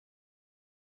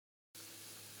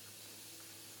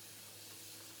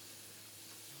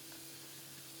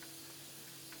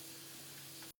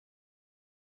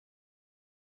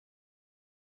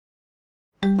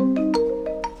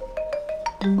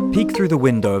Peek through the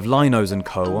window of Linos &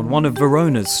 Co. on one of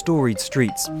Verona's storied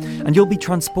streets, and you'll be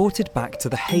transported back to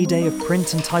the heyday of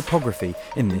print and typography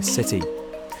in this city.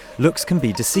 Looks can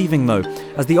be deceiving though,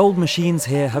 as the old machines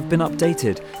here have been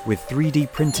updated with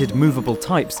 3D printed movable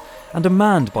types and are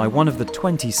manned by one of the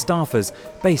 20 staffers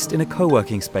based in a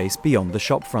co-working space beyond the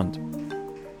shopfront.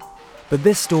 But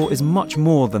this store is much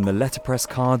more than the letterpress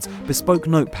cards, bespoke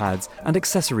notepads and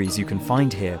accessories you can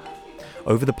find here.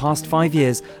 Over the past 5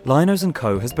 years, Linos &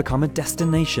 Co. has become a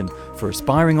destination for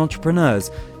aspiring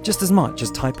entrepreneurs just as much as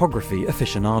typography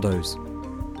aficionados.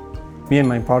 Me and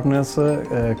my partners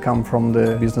come from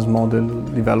the business model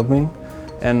development,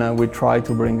 and we try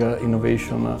to bring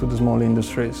innovation to the small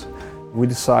industries. We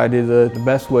decided the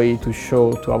best way to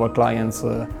show to our clients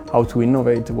how to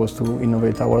innovate was to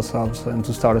innovate ourselves and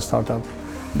to start a startup.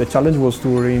 The challenge was to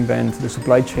reinvent the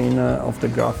supply chain of the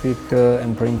graphic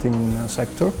and printing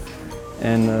sector.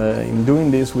 And in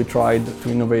doing this, we tried to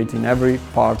innovate in every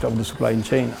part of the supply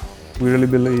chain. We really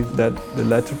believe that the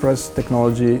letterpress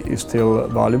technology is still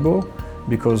valuable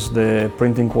because the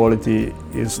printing quality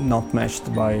is not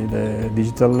matched by the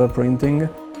digital printing.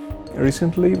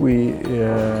 Recently, we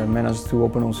managed to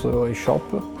open also a shop.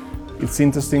 It's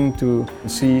interesting to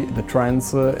see the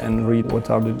trends and read what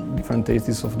are the different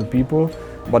tastes of the people,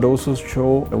 but also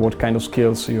show what kind of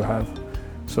skills you have.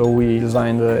 So we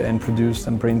designed and produced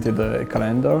and printed a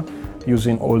calendar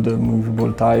using all the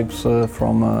movable types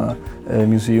from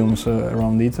museums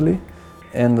around Italy.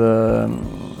 And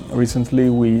recently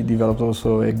we developed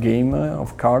also a game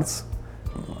of cards.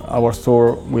 Our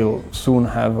store will soon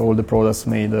have all the products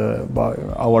made by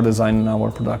our design and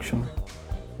our production.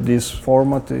 This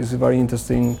format is very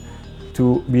interesting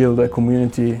to build a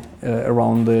community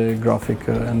around the graphic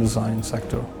and design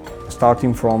sector.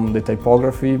 Starting from the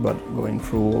typography, but going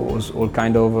through all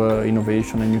kind of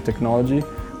innovation and new technology,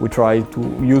 we try to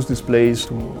use this place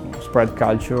to spread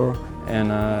culture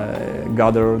and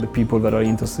gather the people that are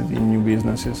interested in new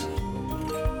businesses.